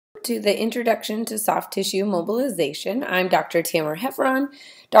to the Introduction to Soft Tissue Mobilization. I'm Dr. Tamara Heffron,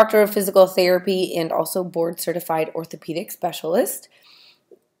 Doctor of Physical Therapy and also board-certified orthopedic specialist.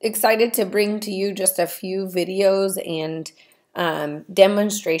 Excited to bring to you just a few videos and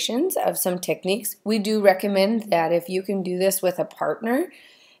demonstrations of some techniques. We do recommend that if you can do this with a partner,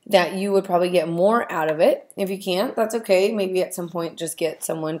 that you would probably get more out of it. If you can't, that's okay. Maybe at some point just get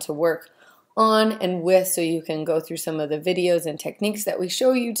someone to work on and with so you can go through some of the videos and techniques that we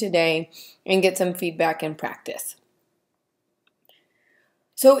show you today and get some feedback and practice.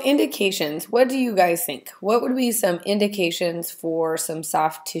 So indications, what do you guys think? What would be some indications for some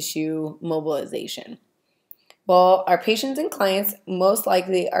soft tissue mobilization? Well, our patients and clients most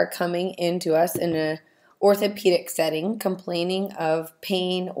likely are coming into us in an orthopedic setting complaining of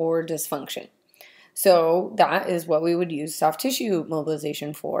pain or dysfunction. So that is what we would use soft tissue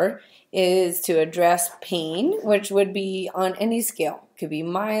mobilization for, is to address pain, which would be on any scale. It could be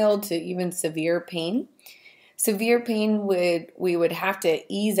mild to even severe pain. Severe pain we would have to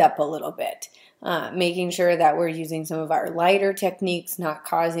ease up a little bit, making sure that we're using some of our lighter techniques, not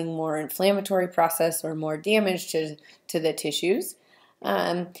causing more inflammatory process or more damage to the tissues.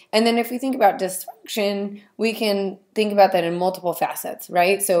 And then if we think about dysfunction, we can think about that in multiple facets,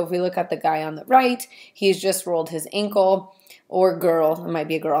 right? So if we look at the guy on the right, he's just rolled his ankle, or girl, it might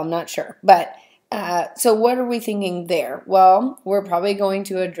be a girl, I'm not sure. But so what are we thinking there? Well, we're probably going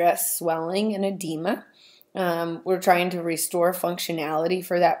to address swelling and edema. We're trying to restore functionality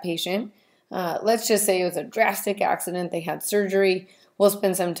for that patient. Let's just say it was a drastic accident, they had surgery. We'll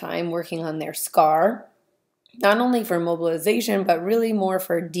spend some time working on their scar, not only for mobilization, but really more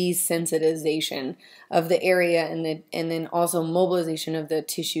for desensitization of the area and then also mobilization of the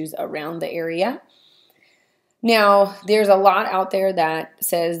tissues around the area. Now, there's a lot out there that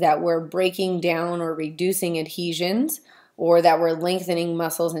says that we're breaking down or reducing adhesions or that we're lengthening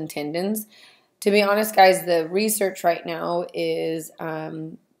muscles and tendons. To be honest, guys, the research right now is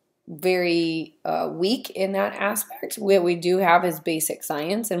very weak in that aspect. What we do have is basic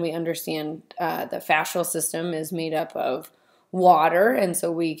science, and we understand the fascial system is made up of water, and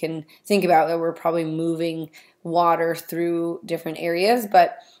so we can think about that we're probably moving water through different areas,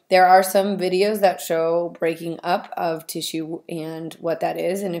 but there are some videos that show breaking up of tissue and what that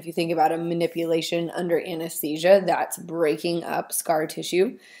is, and if you think about a manipulation under anesthesia, that's breaking up scar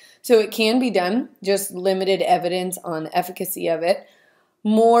tissue. So it can be done, just limited evidence on the efficacy of it.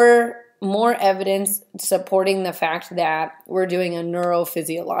 More evidence supporting the fact that we're doing a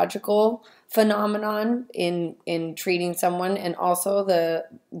neurophysiological phenomenon in treating someone, and also the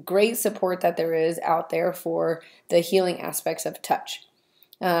great support that there is out there for the healing aspects of touch.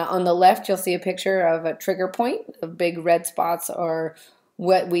 On the left, you'll see a picture of a trigger point. The big red spots are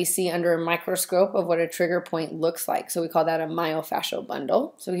what we see under a microscope of what a trigger point looks like. So we call that a myofascial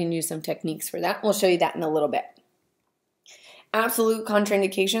bundle. So we can use some techniques for that. We'll show you that in a little bit. Absolute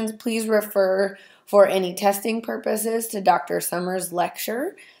contraindications, please refer for any testing purposes to Dr. Summers'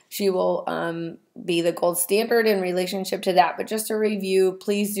 lecture. She will be the gold standard in relationship to that. But just to review,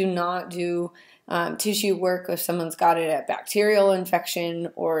 please do not do tissue work if someone's got a bacterial infection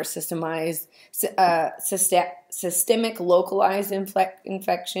or systemic localized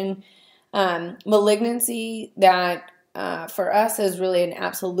infection. Malignancy, that for us is really an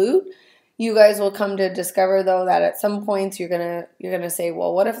absolute. You guys will come to discover, though, that at some points you're gonna say,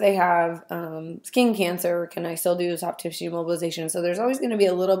 well, what if they have skin cancer? Can I still do soft tissue mobilization? So there's always going to be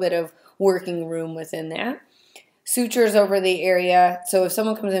a little bit of working room within that. Sutures over the area. So if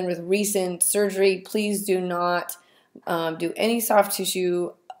someone comes in with recent surgery, please do not do any soft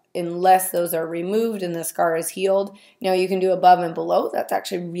tissue unless those are removed and the scar is healed. Now you can do above and below. That's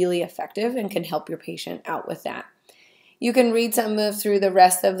actually really effective and can help your patient out with that. You can read some through the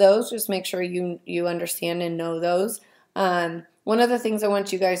rest of those. Just make sure you understand and know those. One of the things I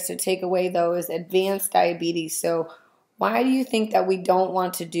want you guys to take away, though, is advanced diabetes. So why do you think that we don't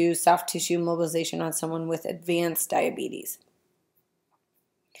want to do soft tissue mobilization on someone with advanced diabetes?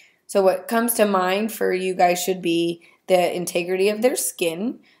 So what comes to mind for you guys should be the integrity of their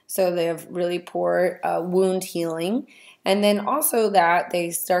skin. So they have really poor wound healing. And then also that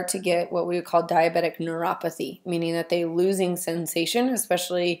they start to get what we would call diabetic neuropathy, meaning that they're losing sensation,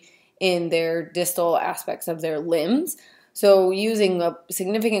 especially in their distal aspects of their limbs. So using a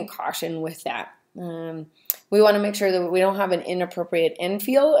significant caution with that. We want to make sure that we don't have an inappropriate end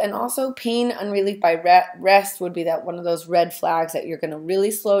feel, and also pain unrelieved by rest would be that one of those red flags that you're going to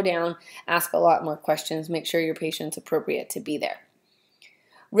really slow down, ask a lot more questions, make sure your patient's appropriate to be there.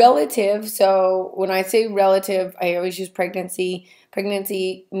 Relative, so when I say relative, I always use pregnancy.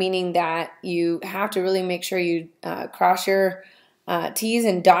 Pregnancy meaning that you have to really make sure you cross your T's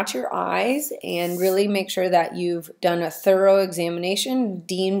and dot your I's and really make sure that you've done a thorough examination,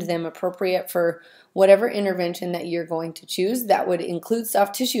 deemed them appropriate for whatever intervention that you're going to choose. That would include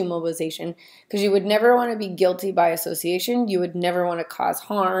soft tissue mobilization, because you would never want to be guilty by association. You would never want to cause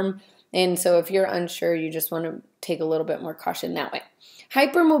harm. And so if you're unsure, you just want to take a little bit more caution that way.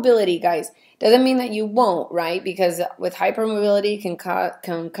 Hypermobility, guys, doesn't mean that you won't, right? Because with hypermobility can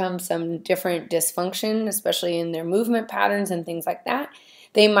come some different dysfunction, especially in their movement patterns and things like that.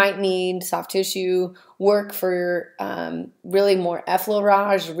 They might need soft tissue work for really more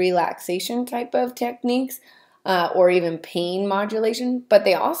effleurage, relaxation type of techniques, or even pain modulation. But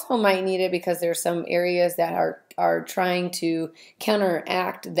they also might need it because there's some areas that are trying to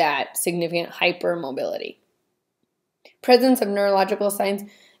counteract that significant hypermobility. Presence of neurological signs.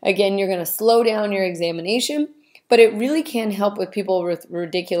 Again, you're going to slow down your examination, but it really can help with people with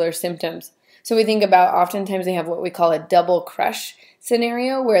radicular symptoms. So we think about oftentimes they have what we call a double crush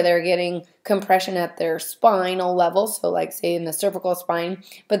scenario, where they're getting compression at their spinal level, so like say in the cervical spine,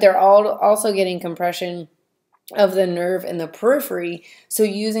 but they're also getting compression of the nerve in the periphery. So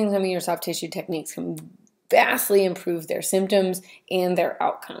using some of your soft tissue techniques can vastly improve their symptoms and their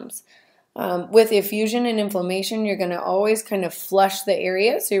outcomes. With effusion and inflammation, you're going to always kind of flush the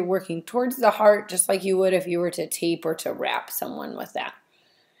area, so you're working towards the heart just like you would if you were to tape or to wrap someone with that.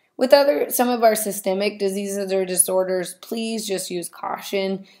 With some of our systemic diseases or disorders, please just use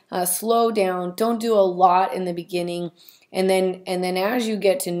caution, slow down, don't do a lot in the beginning, and then as you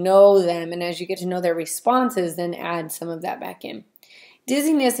get to know them and as you get to know their responses, then add some of that back in.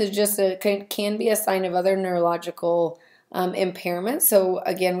 Dizziness is can be a sign of other neurological impairment. So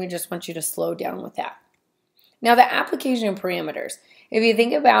again, we just want you to slow down with that. Now the application parameters. If you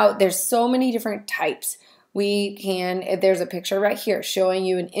think about, there's so many different types. There's a picture right here showing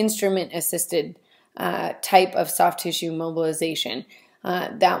you an instrument assisted type of soft tissue mobilization.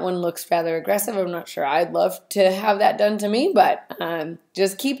 That one looks rather aggressive. I'm not sure I'd love to have that done to me, but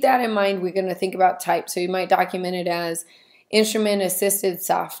just keep that in mind. We're going to think about type. So you might document it as instrument-assisted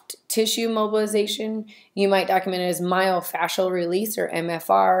soft tissue mobilization. You might document it as myofascial release, or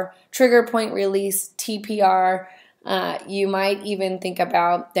MFR, trigger point release, TPR. You might even think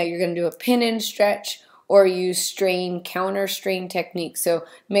about that you're going to do a pin and stretch or use strain, counter strain techniques. So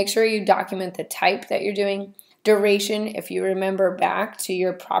make sure you document the type that you're doing. Duration, if you remember back to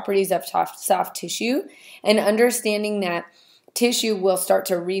your properties of soft tissue, and understanding that tissue will start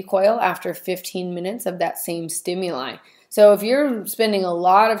to recoil after 15 minutes of that same stimuli. So if you're spending a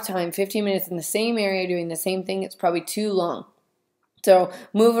lot of time, 15 minutes in the same area doing the same thing, it's probably too long. So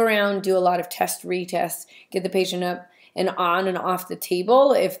move around, do a lot of test, retest, get the patient up and on and off the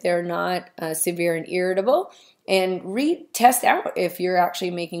table if they're not severe and irritable, and retest out if you're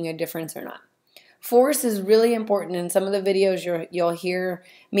actually making a difference or not. Force is really important. In some of the videos, you'll hear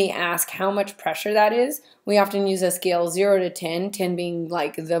me ask how much pressure that is. We often use a scale 0 to 10, 10 being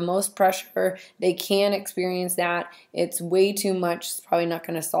like the most pressure. They can experience that. It's way too much. It's probably not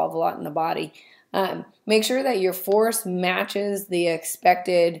going to solve a lot in the body. Make sure that your force matches the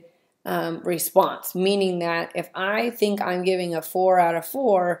expected response, meaning that if I think I'm giving a 4 out of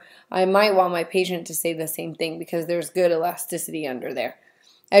 4, I might want my patient to say the same thing because there's good elasticity under there.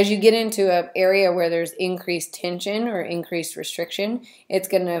 As you get into an area where there's increased tension or increased restriction, it's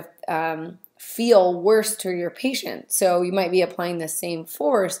going to feel worse to your patient. So you might be applying the same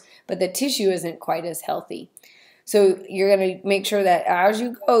force, but the tissue isn't quite as healthy. So you're going to make sure that as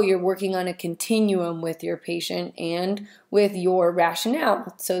you go, you're working on a continuum with your patient and with your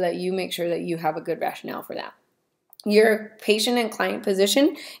rationale so that you make sure that you have a good rationale for that. Your patient and client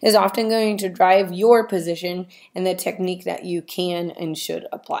position is often going to drive your position and the technique that you can and should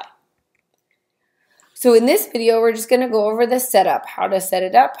apply. So in this video, we're just going to go over the setup, how to set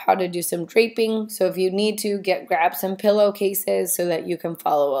it up, how to do some draping. So if you need to, grab some pillowcases so that you can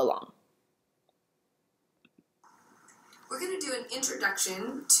follow along. We're going to do an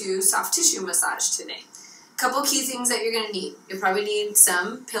introduction to soft tissue massage today. A couple key things that you're going to need. You'll probably need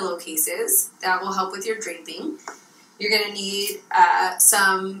some pillowcases that will help with your draping. You're going to need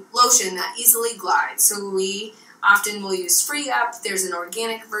some lotion that easily glides. So we often will use Free Up. There's an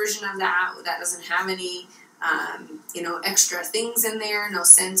organic version of that doesn't have any extra things in there, no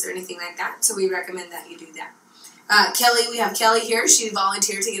scents or anything like that. So we recommend that you do that. Kelly, we have Kelly here. She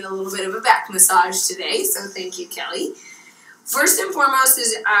volunteered to get a little bit of a back massage today. So thank you, Kelly. First and foremost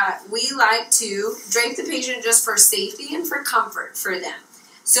is we like to drape the patient just for safety and for comfort for them.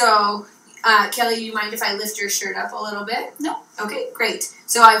 So Kelly, do you mind if I lift your shirt up a little bit? No. Okay, great.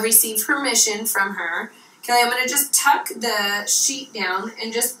 So I received permission from her. Kelly, I'm going to just tuck the sheet down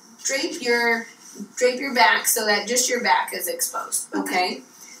and just drape your drape your back so that just your back is exposed, okay?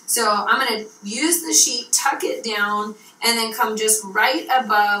 So I'm going to use the sheet, tuck it down, and then come just right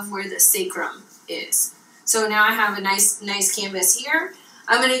above where the sacrum is. So now I have a nice canvas here.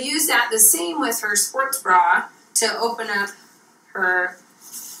 I'm going to use that the same with her sports bra to open up her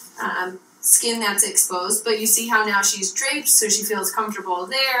skin that's exposed. But you see how now she's draped, so she feels comfortable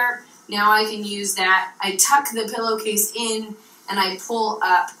there. Now I can use that. I tuck the pillowcase in and I pull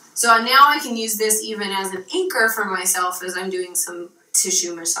up. So now I can use this even as an anchor for myself as I'm doing some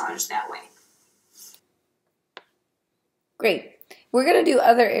tissue massage that way. Great. We're going to do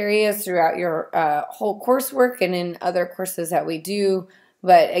other areas throughout your whole coursework and in other courses that we do.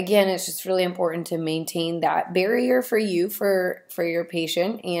 But again, it's just really important to maintain that barrier for you, for your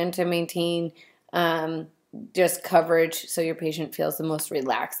patient, and to maintain just coverage so your patient feels the most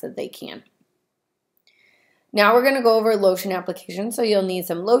relaxed that they can. Now we're going to go over lotion application. So you'll need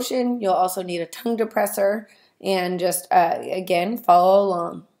some lotion. You'll also need a tongue depressor, and just, again, follow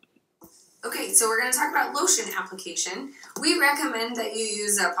along. Okay, so we're going to talk about lotion application. We recommend that you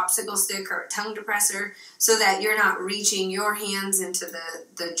use a popsicle stick or a tongue depressor so that you're not reaching your hands into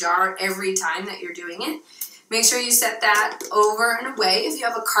the jar every time that you're doing it. Make sure you set that over and away. If you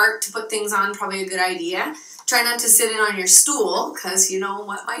have a cart to put things on, probably a good idea. Try not to sit it on your stool, because you know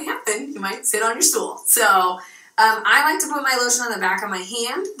what might happen. You might sit on your stool. So I like to put my lotion on the back of my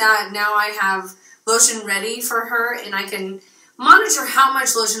hand. Now I have lotion ready for her, and I can monitor how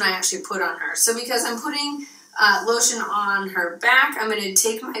much lotion I actually put on her. So because I'm putting lotion on her back, I'm going to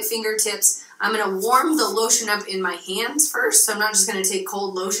take my fingertips, I'm going to warm the lotion up in my hands first. So I'm not just going to take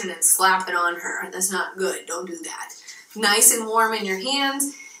cold lotion and slap it on her. That's not good. Don't do that. Nice and warm in your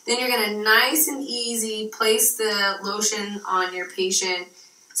hands. Then you're going to nice and easy place the lotion on your patient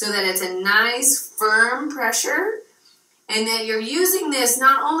so that it's a nice firm pressure. And then you're using this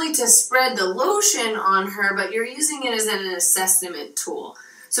not only to spread the lotion on her, but you're using it as an assessment tool.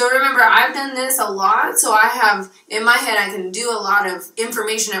 So remember, I've done this a lot, so I have, in my head, I can do a lot of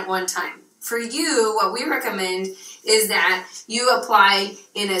information at one time. For you, what we recommend is that you apply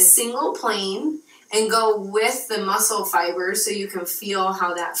in a single plane and go with the muscle fibers so you can feel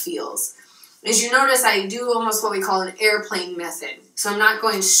how that feels. As you notice, I do almost what we call an airplane method. So I'm not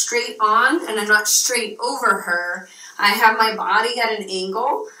going straight on and I'm not straight over her. I have my body at an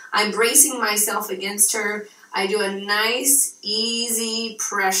angle. I'm bracing myself against her. I do a nice, easy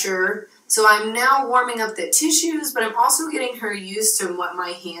pressure. So I'm now warming up the tissues, but I'm also getting her used to what my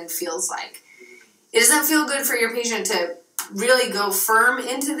hand feels like. It doesn't feel good for your patient to really go firm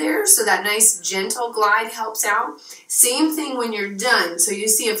into there, so that nice gentle glide helps out. Same thing when you're done. So you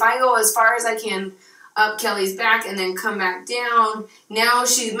see, if I go as far as I can up Kelly's back and then come back down, now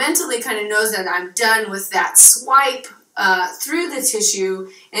she mentally kind of knows that I'm done with that swipe through the tissue,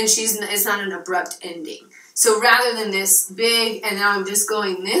 and it's not an abrupt ending. So rather than this big, and now I'm just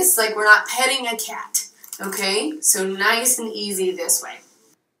going this, like we're not petting a cat, okay? So nice and easy this way.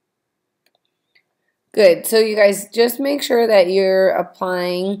 Good. So you guys just make sure that you're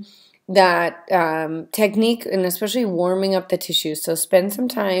applying that technique, and especially warming up the tissues. So spend some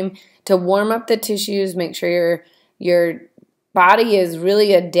time to warm up the tissues. Make sure your body is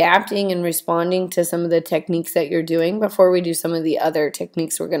really adapting and responding to some of the techniques that you're doing before we do some of the other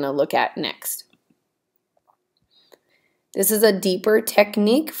techniques we're going to look at next. This is a deeper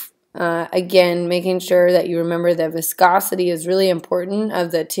technique. Again, making sure that you remember that viscosity is really important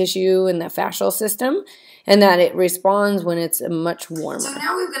of the tissue and the fascial system, and that it responds when it's much warmer. So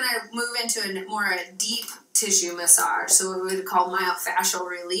now we're going to move into a deep tissue massage, so what we would call myofascial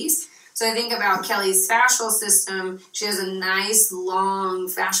release. So I think about Kelly's fascial system. She has a nice long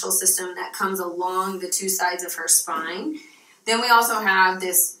fascial system that comes along the two sides of her spine. Then we also have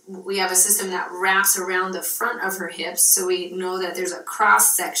we have a system that wraps around the front of her hips, so we know that there's a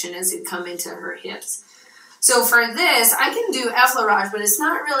cross section as you come into her hips. So for this, I can do effleurage, but it's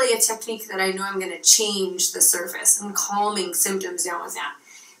not really a technique that I know I'm going to change the surface. I'm calming symptoms down with that.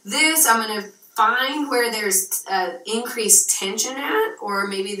 This, I'm going to find where there's increased tension at, or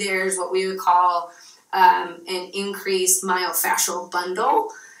maybe there's what we would call an increased myofascial bundle.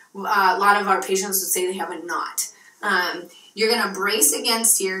 A lot of our patients would say they have a knot. You're going to brace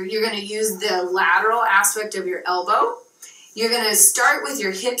against here. You're going to use the lateral aspect of your elbow. You're going to start with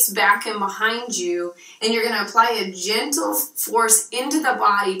your hips back and behind you, and you're going to apply a gentle force into the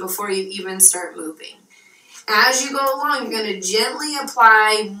body before you even start moving. As you go along, you're going to gently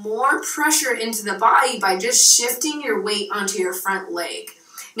apply more pressure into the body by just shifting your weight onto your front leg.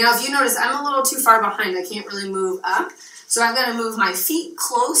 Now, if you notice, I'm a little too far behind. I can't really move up. So I'm going to move my feet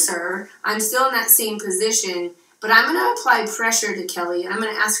closer. I'm still in that same position, But I'm going to apply pressure to Kelly, and I'm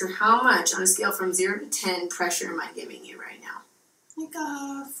going to ask her how much on a scale from 0 to 10 pressure am I giving you right now? Like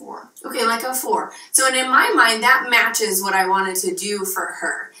a 4. Okay, like a 4. So and in my mind, that matches what I wanted to do for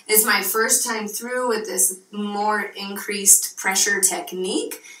her. It's my first time through with this more increased pressure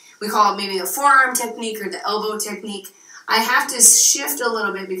technique. We call it maybe the forearm technique or the elbow technique. I have to shift a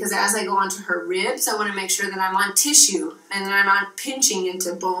little bit because as I go onto her ribs, I want to make sure that I'm on tissue and that I'm not pinching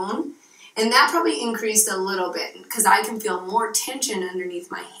into bone. And that probably increased a little bit because I can feel more tension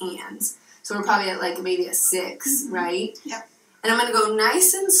underneath my hands. So we're probably at like maybe a 6, right? Yep. And I'm going to go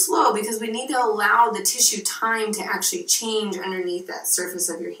nice and slow because we need to allow the tissue time to actually change underneath that surface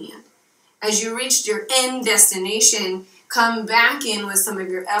of your hand. As you reach your end destination, come back in with some of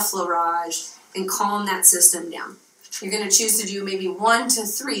your effleurage and calm that system down. You're going to choose to do maybe 1 to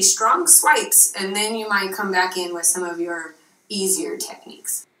 3 strong swipes, and then you might come back in with some of your easier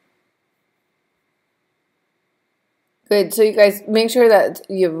techniques. Good. So you guys make sure that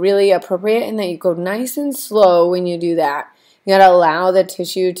you're really appropriate and that you go nice and slow when you do that. You got to allow the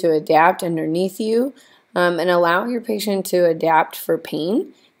tissue to adapt underneath you and allow your patient to adapt for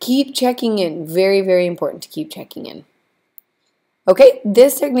pain. Keep checking in. Very, very important to keep checking in. Okay,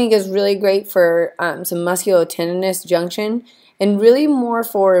 this technique is really great for some musculotendinous junction and really more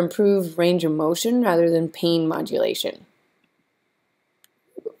for improved range of motion rather than pain modulation.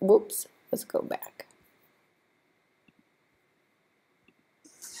 Whoops, let's go back.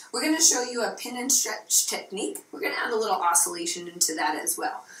 We're going to show you a pin and stretch technique. We're going to add a little oscillation into that as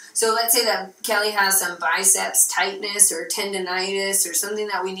well. So let's say that Kelly has some biceps tightness or tendonitis or something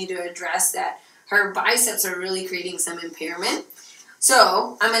that we need to address, that her biceps are really creating some impairment.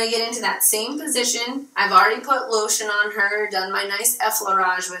 So I'm going to get into that same position. I've already put lotion on her, done my nice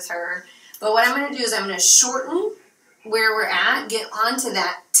effleurage with her. But what I'm going to do is I'm going to shorten where we're at, get onto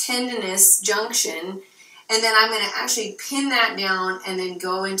that tendinous junction, and then I'm going to actually pin that down and then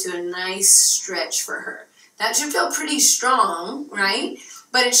go into a nice stretch for her. That should feel pretty strong, right?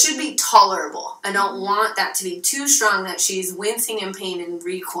 But it should be tolerable. I don't want that to be too strong that she's wincing in pain and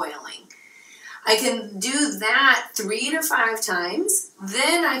recoiling. I can do that 3 to 5 times.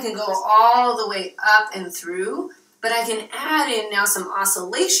 Then I can go all the way up and through. But I can add in now some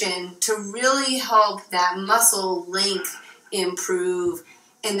oscillation to really help that muscle length improve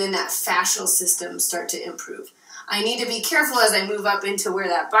and then that fascial system start to improve. I need to be careful as I move up into where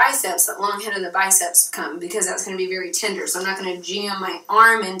that biceps, that long head of the biceps come, because that's going to be very tender. So I'm not going to jam my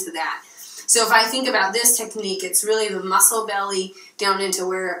arm into that. So if I think about this technique, it's really the muscle belly down into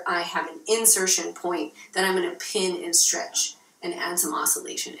where I have an insertion point that I'm going to pin and stretch and add some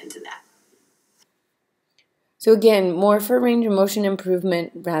oscillation into that. So again, more for range of motion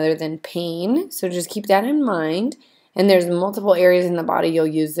improvement rather than pain. So just keep that in mind. And there's multiple areas in the body you'll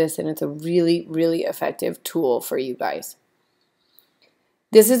use this, and it's a really, really effective tool for you guys.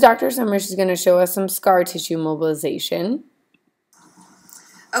 This is Dr. Summers. She's going to show us some scar tissue mobilization.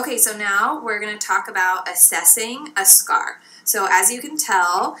 Okay, so now we're going to talk about assessing a scar. So as you can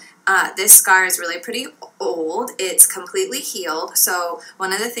tell, this scar is really pretty old. It's completely healed. So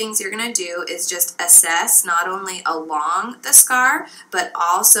one of the things you're going to do is just assess not only along the scar, but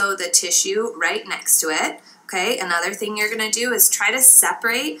also the tissue right next to it. Okay, another thing you're going to do is try to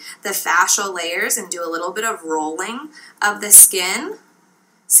separate the fascial layers and do a little bit of rolling of the skin.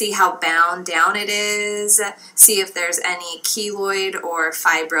 See how bound down it is. See if there's any keloid or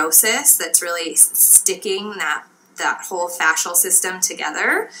fibrosis that's really sticking that whole fascial system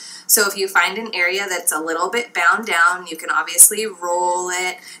together. So if you find an area that's a little bit bound down, you can obviously roll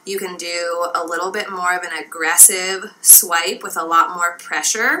it. You can do a little bit more of an aggressive swipe with a lot more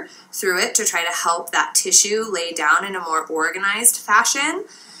pressure through it to try to help that tissue lay down in a more organized fashion.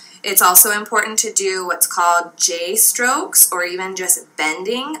 It's also important to do what's called J strokes, or even just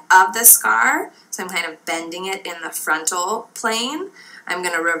bending of the scar. So I'm kind of bending it in the frontal plane. I'm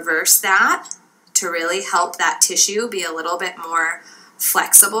going to reverse that to really help that tissue be a little bit more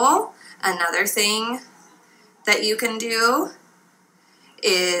flexible. Another thing that you can do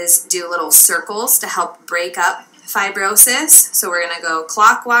is do little circles to help break up fibrosis. So we're going to go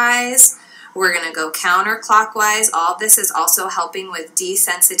clockwise. We're going to go counterclockwise. All of this is also helping with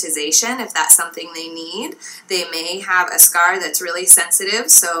desensitization if that's something they need. They may have a scar that's really sensitive,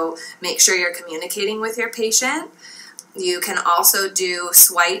 so make sure you're communicating with your patient. You can also do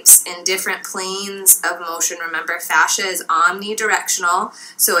swipes in different planes of motion. Remember, fascia is omnidirectional,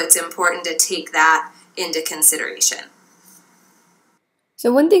 so it's important to take that into consideration.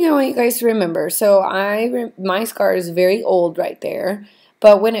 So one thing I want you guys to remember, my scar is very old right there,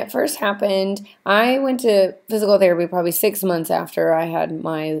 but when it first happened, I went to physical therapy probably 6 months after I had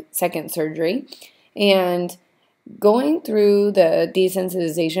my second surgery, and Going through the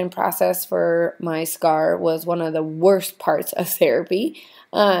desensitization process for my scar was one of the worst parts of therapy.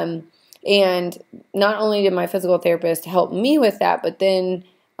 And not only did my physical therapist help me with that, but then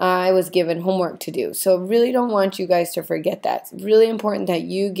I was given homework to do. So really don't want you guys to forget that. It's really important that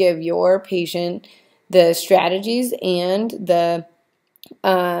you give your patient the strategies and the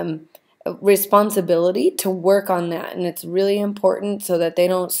responsibility to work on that. And it's really important so that they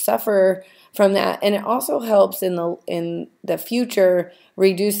don't suffer from that. And it also helps in the future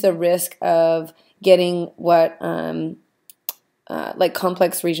reduce the risk of getting what like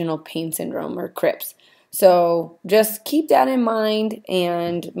complex regional pain syndrome or CRIPS. So just keep that in mind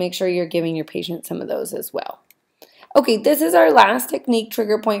and make sure you're giving your patient some of those as well. Okay, this is our last technique,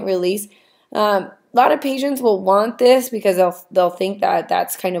 trigger point release. A lot of patients will want this because they'll think that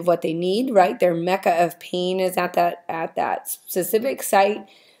that's kind of what they need, right? Their mecca of pain is at that specific site.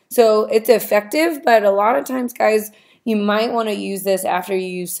 So it's effective, but a lot of times, guys, you might want to use this after you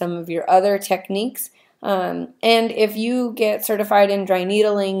use some of your other techniques. And if you get certified in dry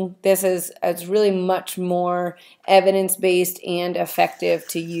needling, this is really much more evidence-based and effective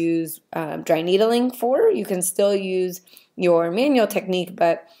to use dry needling for. You can still use your manual technique,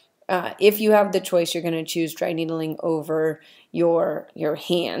 but if you have the choice, you're going to choose dry needling over your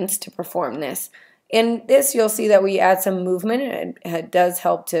hands to perform this. In this, you'll see that we add some movement, and it does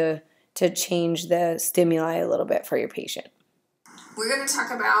help to change the stimuli a little bit for your patient. We're going to talk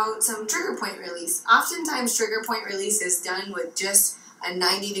about some trigger point release. Oftentimes, trigger point release is done with just a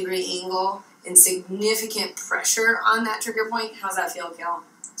 90-degree angle and significant pressure on that trigger point. How's that feel, Kel?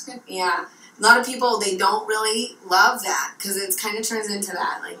 It's good. Yeah. A lot of people, they don't really love that because it kind of turns into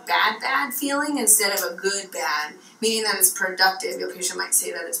that like bad feeling instead of a good bad, meaning that it's productive. Your patient might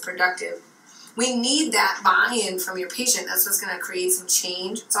say that it's productive. We need that buy-in from your patient. That's what's going to create some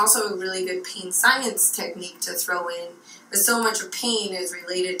change. It's also a really good pain science technique to throw in, but so much of pain is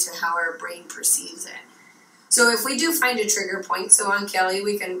related to how our brain perceives it. So if we do find a trigger point, so on Kelly,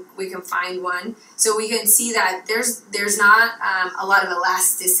 we can find one. So we can see that there's not a lot of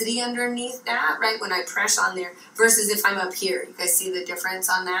elasticity underneath that, right? When I press on there versus if I'm up here. You guys see the difference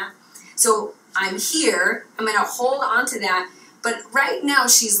on that? So I'm here, I'm going to hold on to that, but right now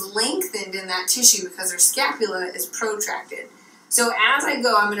she's lengthened in that tissue because her scapula is protracted. So as I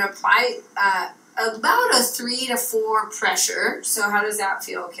go, I'm going to apply about a 3 to 4 pressure. So how does that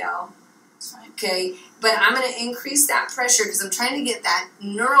feel, Kel? Okay, but I'm going to increase that pressure because I'm trying to get that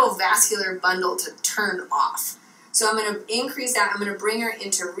neurovascular bundle to turn off. So I'm going to increase that. I'm going to bring her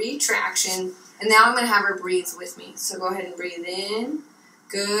into retraction, and now I'm going to have her breathe with me. So go ahead and breathe in.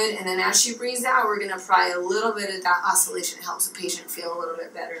 Good. And then as she breathes out, we're going to apply a little bit of that oscillation. It helps the patient feel a little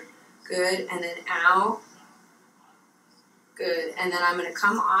bit better. Good. And then out. Good. And then I'm going to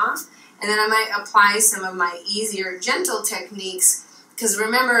come off. And then I might apply some of my easier, gentle techniques. Because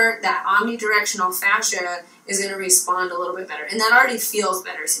remember that omnidirectional fascia is going to respond a little bit better. And that already feels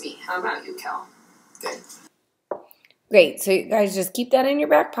better to me. How about you, Kel? Good. Great. So you guys just keep that in your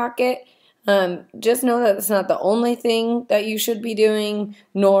back pocket. Just know that it's not the only thing that you should be doing,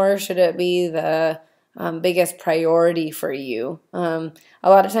 nor should it be the biggest priority for you. A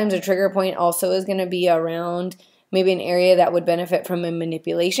lot of times a trigger point also is going to be around maybe an area that would benefit from a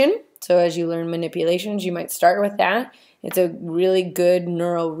manipulation. So as you learn manipulations, you might start with that. It's a really good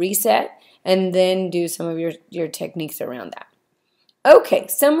neural reset, and then do some of your techniques around that. Okay,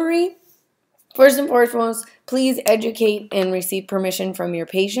 summary. First and foremost, please educate and receive permission from your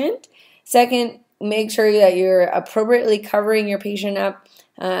patient. Second, make sure that you're appropriately covering your patient up,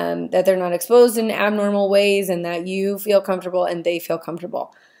 that they're not exposed in abnormal ways, and that you feel comfortable and they feel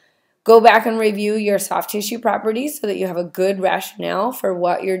comfortable. Go back and review your soft tissue properties so that you have a good rationale for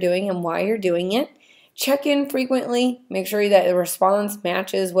what you're doing and why you're doing it. Check in frequently. Make sure that the response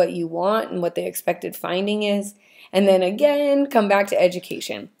matches what you want and what the expected finding is. And then again, come back to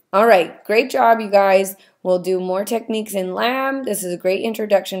education. All right, great job, you guys. We'll do more techniques in lab. This is a great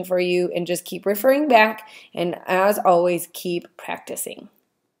introduction for you, and just keep referring back. And as always, keep practicing.